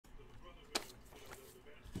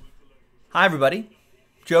Hi, everybody.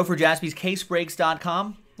 Joe for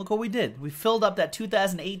JaspysCaseBreaks.com. Look what we did. We filled up that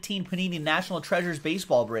 2018 Panini National Treasures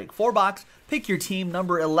Baseball break. 4-box, pick your team,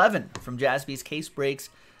 number 11 from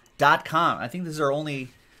JaspysCaseBreaks.com. I think this is our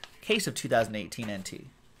only case of 2018 NT.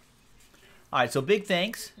 All right, so big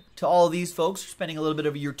thanks to all of these folks for spending a little bit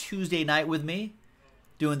of your Tuesday night with me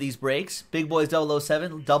doing these breaks. Big Boys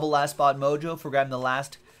 007, double last spot mojo for grabbing the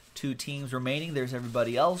last two teams remaining. There's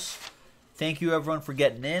everybody else. Thank you, everyone, for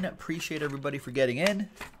getting in. Appreciate everybody for getting in.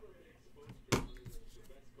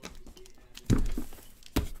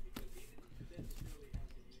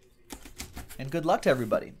 And good luck to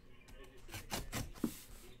everybody.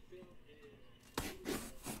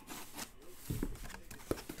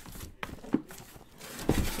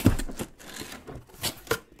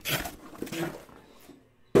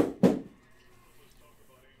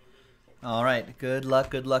 All right. Good luck,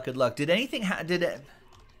 good luck, good luck. Did anything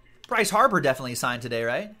Bryce Harper definitely signed today,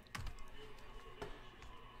 right?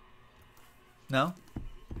 No?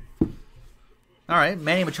 All right.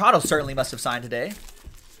 Manny Machado certainly must have signed today.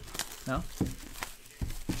 No?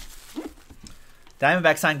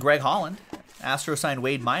 Diamondbacks signed Greg Holland. Astros signed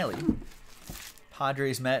Wade Miley.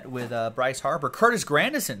 Padres met with Bryce Harper. Curtis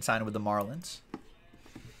Granderson signed with the Marlins.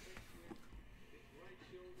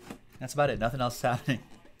 That's about it. Nothing else is happening.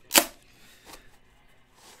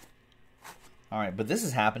 All right, but this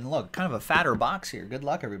is happening. Look, kind of a fatter box here. Good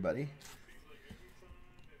luck, everybody.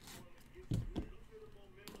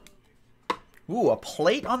 Ooh, a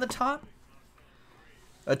plate on the top?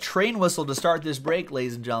 A train whistle to start this break,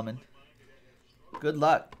 ladies and gentlemen. Good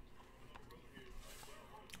luck.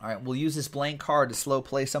 All right, we'll use this blank card to slow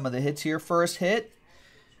play some of the hits here. First hit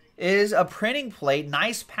is a printing plate.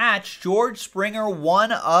 Nice patch. George Springer,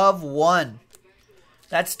 1 of 1.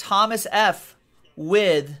 That's Thomas F.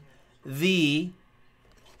 with the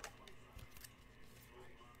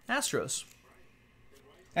Astros.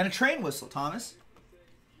 And a train whistle, Thomas.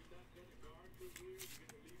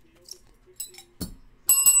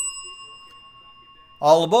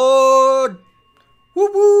 All aboard!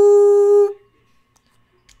 Woo woo!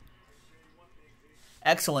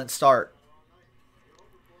 Excellent start.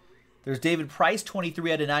 There's David Price,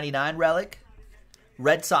 23 out of 99 relic.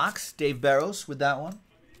 Red Sox, Dave Barros with that one.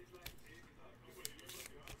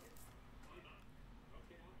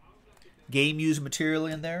 Game used material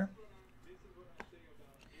in there.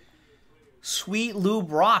 Sweet Lou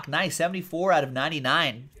Brock, nice, 74 out of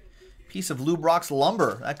 99. Piece of Lou Brock's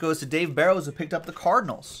lumber. That goes to Dave Barrows, who picked up the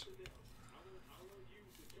Cardinals.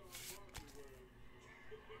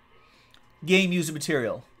 Game used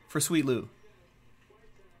material for Sweet Lou.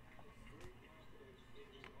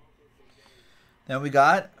 Then we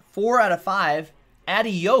got 4 out of 5.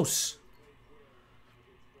 Adios.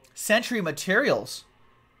 Century Materials.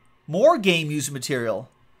 More game used material.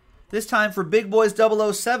 This time for Big Boys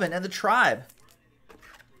 007 and the Tribe.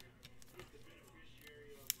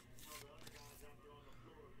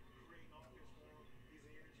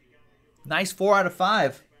 Nice 4 out of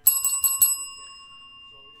 5.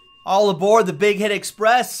 All aboard the Big Hit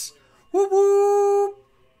Express. Woo woo!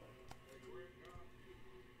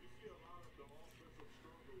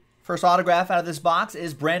 First autograph out of this box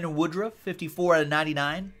is Brandon Woodruff, 54 out of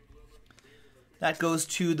 99. That goes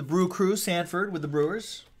to the Brew Crew, Sanford, with the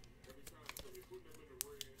Brewers.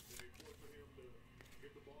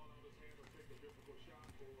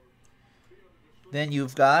 Then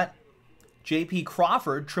you've got J.P.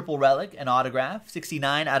 Crawford, triple relic, and autograph,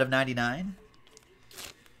 69 out of 99.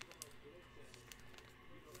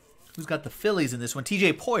 Who's got the Phillies in this one?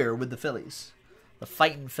 T.J. Poyer with the Phillies. The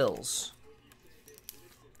Fightin' Phils.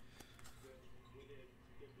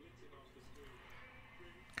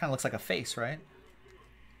 Kind of looks like a face, right?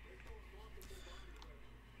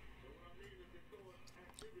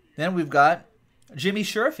 Then we've got Jimmy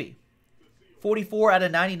Sherfy, 44 out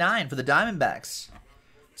of 99 for the Diamondbacks.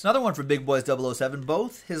 It's another one for Big Boys 007.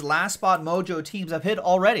 Both his last spot mojo teams have hit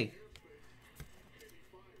already.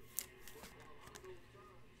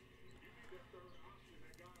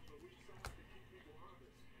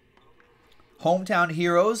 Hometown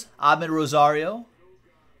Heroes, Ahmed Rosario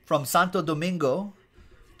from Santo Domingo,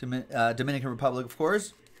 Dominican Republic, of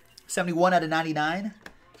course. 71 out of 99.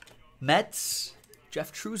 Mets,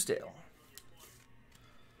 Jeff Truesdale.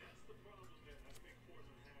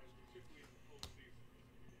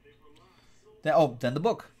 Then the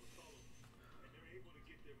book.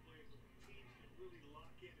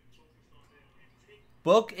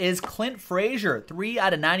 Book is Clint Frazier, 3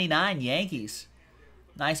 out of 99, Yankees.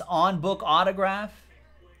 Nice on-book autograph.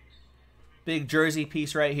 Big jersey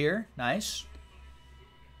piece right here. Nice.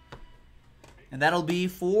 And that'll be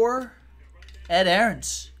for Ed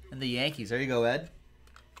Aarons. And the Yankees. There you go, Ed.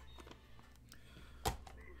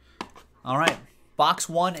 All right. Box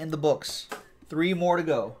 1 in the books. 3 more to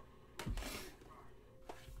go.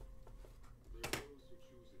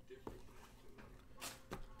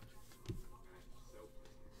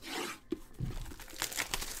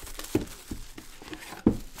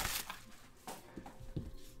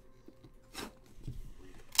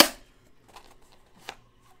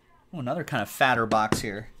 Oh, another kind of fatter box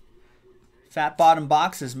here. Fat bottom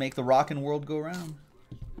boxes make the rockin' world go round.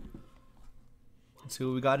 Let's see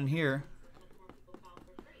what we got in here.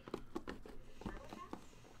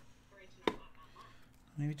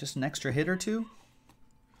 Maybe just an extra hit or two.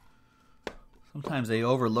 Sometimes they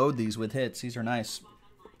overload these with hits. These are nice.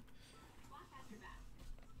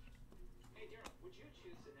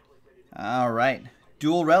 All right.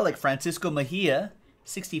 Dual relic, Francisco Mejia.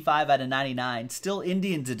 65 out of 99. Still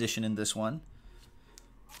Indians edition in this one.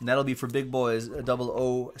 And that'll be for Big Boys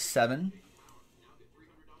 007.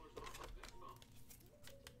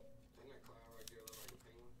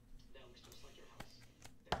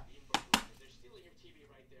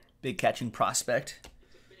 Big catching prospect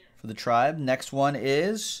for the Tribe. Next one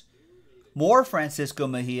is more Francisco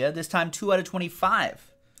Mejia. This time 2 out of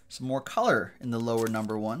 25. Some more color in the lower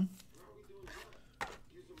number 1.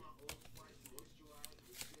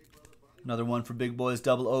 Another one for Big Boys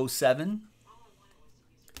 007.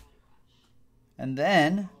 And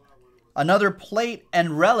then another plate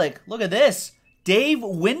and relic. Look at this. Dave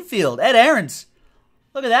Winfield. Ed Aarons.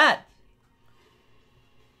 Look at that.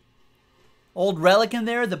 Old relic in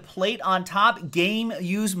there. The plate on top. Game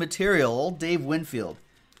used material. Old Dave Winfield.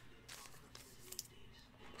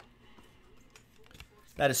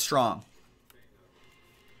 That is strong.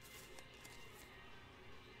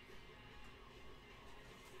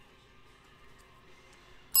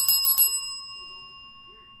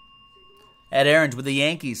 Ed Aarons with the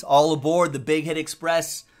Yankees. All aboard the Big Hit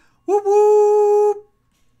Express. Whoop, whoop.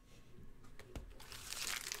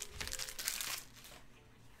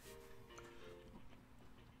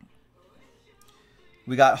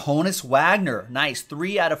 We got Honus Wagner. Nice.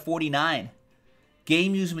 3 out of 49.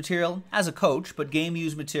 Game used material as a coach, but game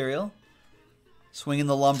used material. Swinging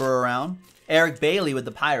the lumber around. Eric Bailey with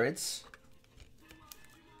the Pirates.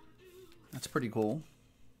 That's pretty cool.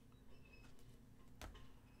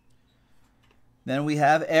 Then we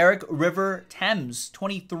have Eric River Thames,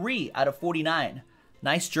 23 out of 49.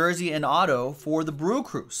 Nice jersey and auto for the Brew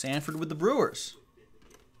Crew. Sanford with the Brewers.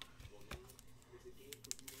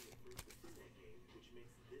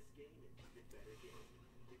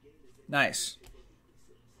 Nice.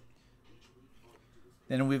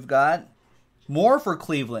 Then we've got more for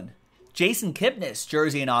Cleveland. Jason Kipnis,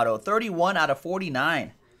 jersey and auto, 31 out of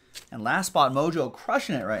 49. And Last Spot Mojo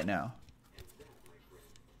crushing it right now.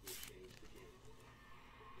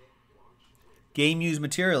 Game used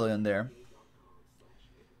material in there.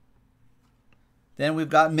 Then we've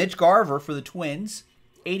got Mitch Garver for the Twins.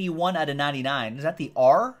 81 out of 99. Is that the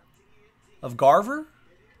R of Garver?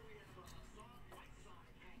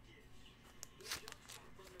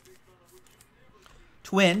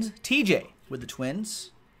 Twins. TJ with the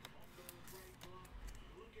Twins.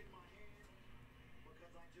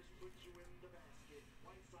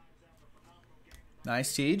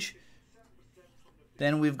 Nice, Tej.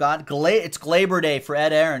 Then we've got it's Glaber Day for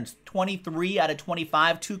Ed Aarons. 23 out of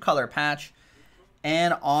 25, 2-color patch.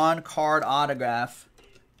 And on-card autograph,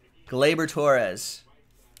 Glaber Torres.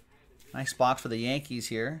 Nice box for the Yankees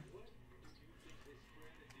here.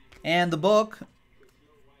 And the book.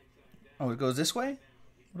 Oh, it goes this way?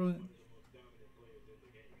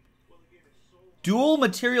 Dual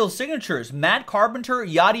material signatures. Matt Carpenter,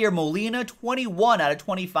 Yadier Molina, 21 out of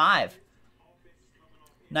 25.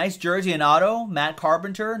 Nice jersey and auto, Matt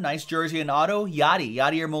Carpenter. Nice jersey and auto,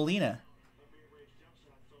 Yadier Molina.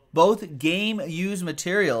 Both game used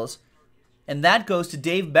materials. And that goes to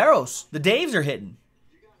Dave Barros. The Daves are hitting.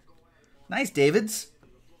 Nice, Davids.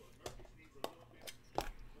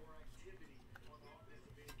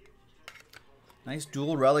 Nice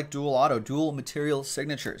dual relic, dual auto, dual material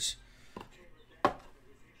signatures.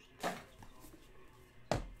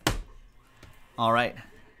 All right,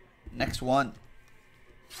 next one.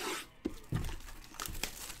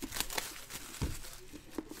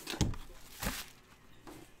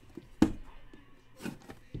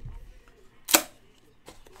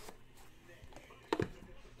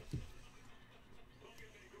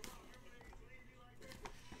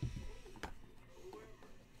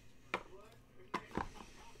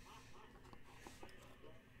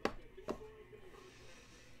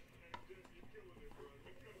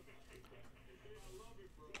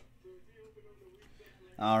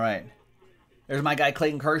 All right. There's my guy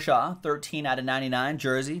Clayton Kershaw, 13 out of 99,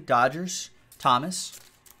 jersey, Dodgers, Thomas.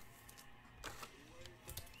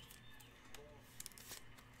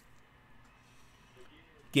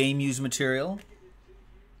 Game used material.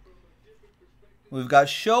 We've got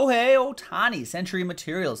Shohei Ohtani, Century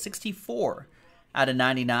Material, 64 out of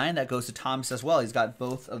 99. That goes to Thomas as well. He's got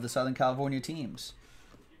both of the Southern California teams.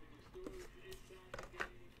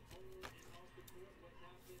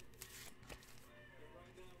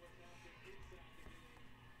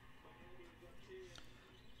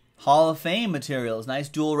 Hall of Fame materials. Nice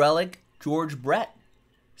dual relic. George Brett.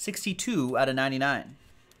 62 out of 99.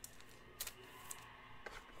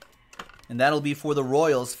 And that'll be for the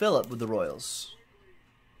Royals. Phillip with the Royals.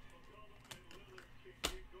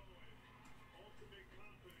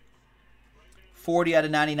 $40 out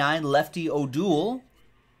of 99. Lefty O'Doul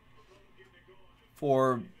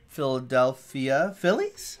for Philadelphia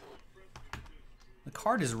Phillies. The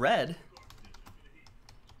card is red.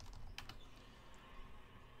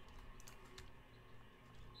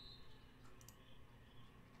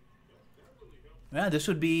 Yeah, this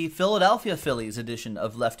would be Philadelphia Phillies edition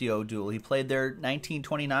of Lefty O'Doul. He played there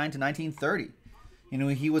 1929 to 1930. You know,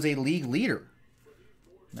 he was a league leader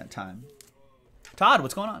in that time. Todd,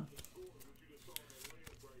 what's going on?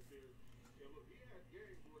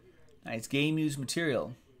 Nice game used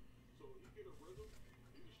material.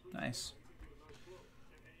 Nice.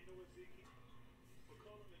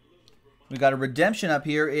 We got a redemption up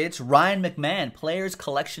here. It's Ryan McMahon, Players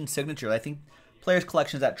Collection Signature. I think Players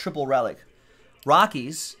Collection is that triple relic.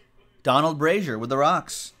 Rockies, Donald Brazier with the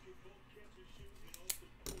Rocks.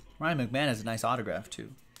 Ryan McMahon has a nice autograph,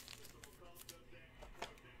 too.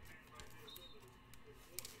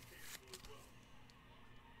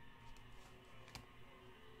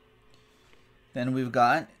 Then we've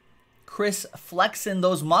got Chris flexing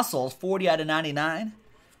those muscles, 40 out of 99.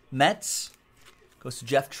 Mets, goes to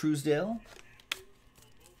Jeff Truesdale.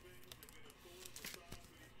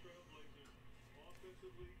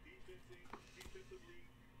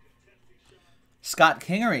 Scott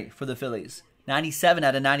Kingery for the Phillies. 97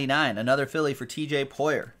 out of 99. Another Philly for TJ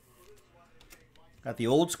Poyer. Got the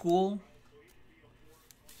old school,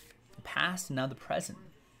 the past, and now the present.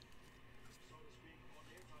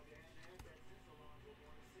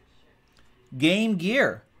 Game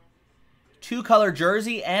gear. 2-color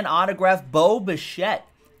jersey and autograph Bo Bichette.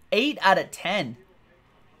 8 out of 10.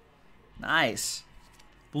 Nice.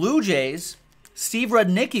 Blue Jays. Steve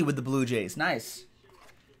Rudnicki with the Blue Jays. Nice.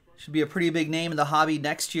 Should be a pretty big name in the hobby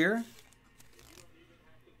next year.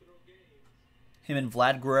 Him and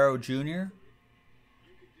Vlad Guerrero Jr.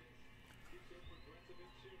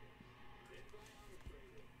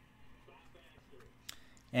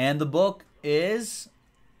 And the book is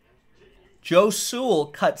Joe Sewell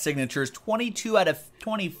cut signatures, 22 out of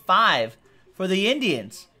 25 for the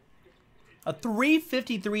Indians. A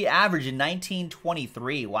 353 average in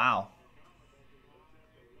 1923. Wow.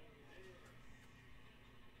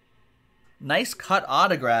 Nice cut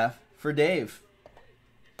autograph for Dave.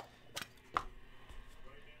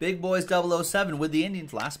 Big Boys 007 with the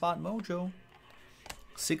Indians. Last spot mojo.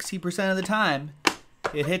 60% of the time.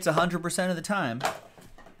 It hits 100% of the time.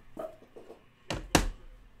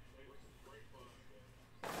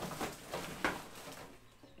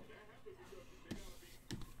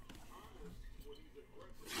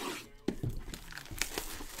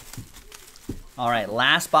 All right,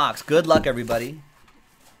 last box. Good luck, everybody.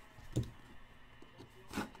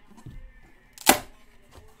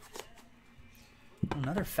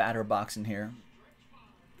 Another fatter box in here.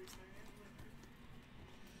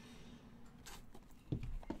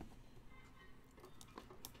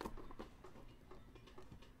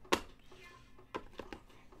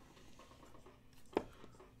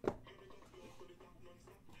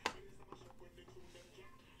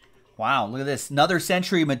 Wow, look at this. Another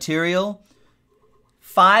Century material.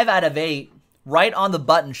 5 out of 8. Right on the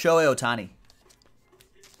button, Shohei Ohtani.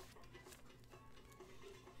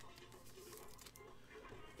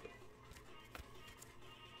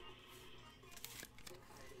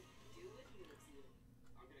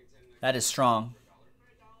 That is strong.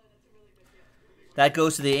 That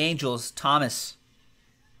goes to the Angels. Thomas.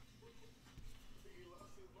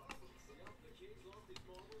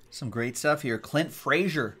 Some great stuff here. Clint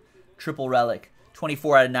Frazier, triple relic.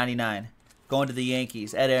 24 out of 99. Going to the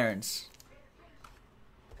Yankees. Ed Aarons.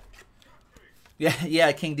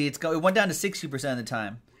 Yeah, King D. It went down to 60% of the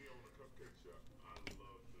time.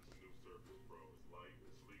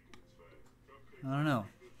 I don't know.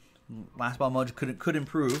 Last ball mojo could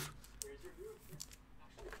improve.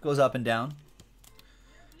 Goes up and down.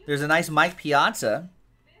 There's a nice Mike Piazza.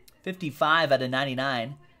 55 out of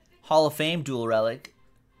 99. Hall of Fame dual relic.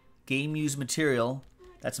 Game used material.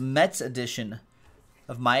 That's Mets edition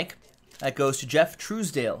of Mike. That goes to Jeff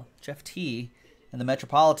Truesdale, Jeff T, and the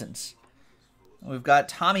Metropolitans. We've got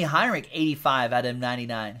Tommy Heinrich, 85 out of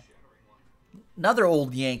 99. Another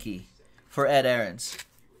old Yankee for Ed Aarons.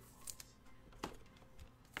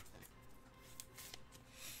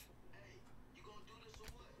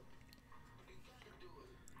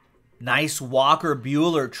 Nice Walker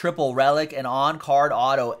Buehler triple relic and on-card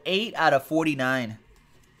auto. 8 out of 49.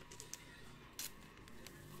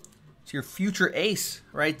 It's your future ace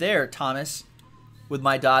right there, Thomas, with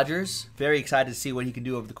my Dodgers. Very excited to see what he can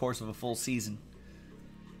do over the course of a full season.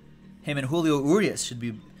 Him and Julio Urias should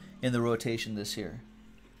be in the rotation this year.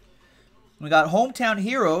 We got Hometown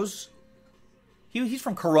Heroes. He's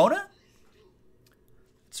from Corona?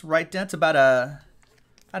 It's right down. It's about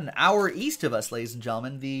an hour east of us, ladies and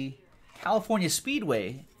gentlemen. The California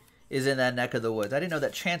Speedway is in that neck of the woods. I didn't know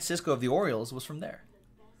that Chance Sisco of the Orioles was from there.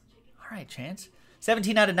 All right, Chance.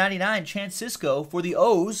 17 out of 99, Chance Sisco for the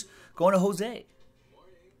O's, going to Jose.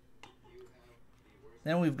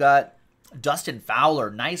 Then we've got Dustin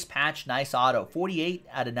Fowler. Nice patch, nice auto. 48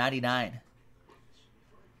 out of 99.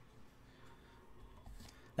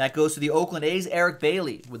 That goes to the Oakland A's, Eric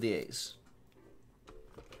Bailey with the A's.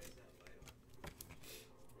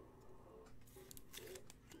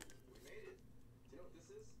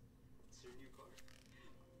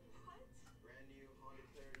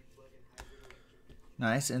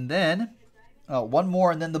 Nice. And then, one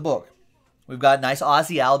more and then the book. We've got nice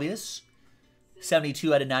Ozzie Albies,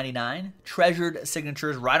 72 out of 99. Treasured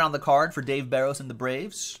signatures right on the card for Dave Barros and the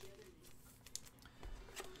Braves.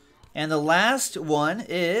 And the last one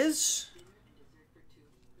is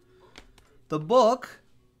the book.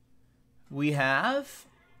 We have,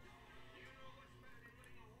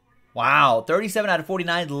 wow, 37 out of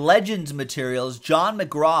 49 Legends materials. John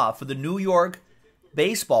McGraw for the New York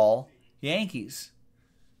Baseball Yankees.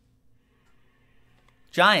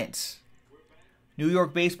 Giants. New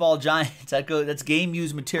York Baseball Giants. That's game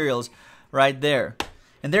used materials right there.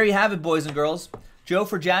 And there you have it, boys and girls. Joe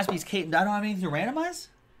for Jaspy's Kate. I don't have anything to randomize?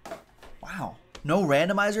 Wow. No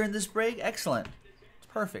randomizer in this break? Excellent. It's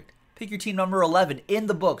perfect. Pick your team number 11 in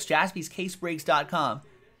the books. JaspysCaseBreaks.com.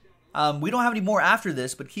 We don't have any more after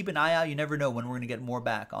this, but keep an eye out. You never know when we're going to get more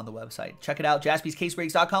back on the website. Check it out.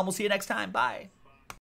 JaspysCaseBreaks.com. We'll see you next time. Bye.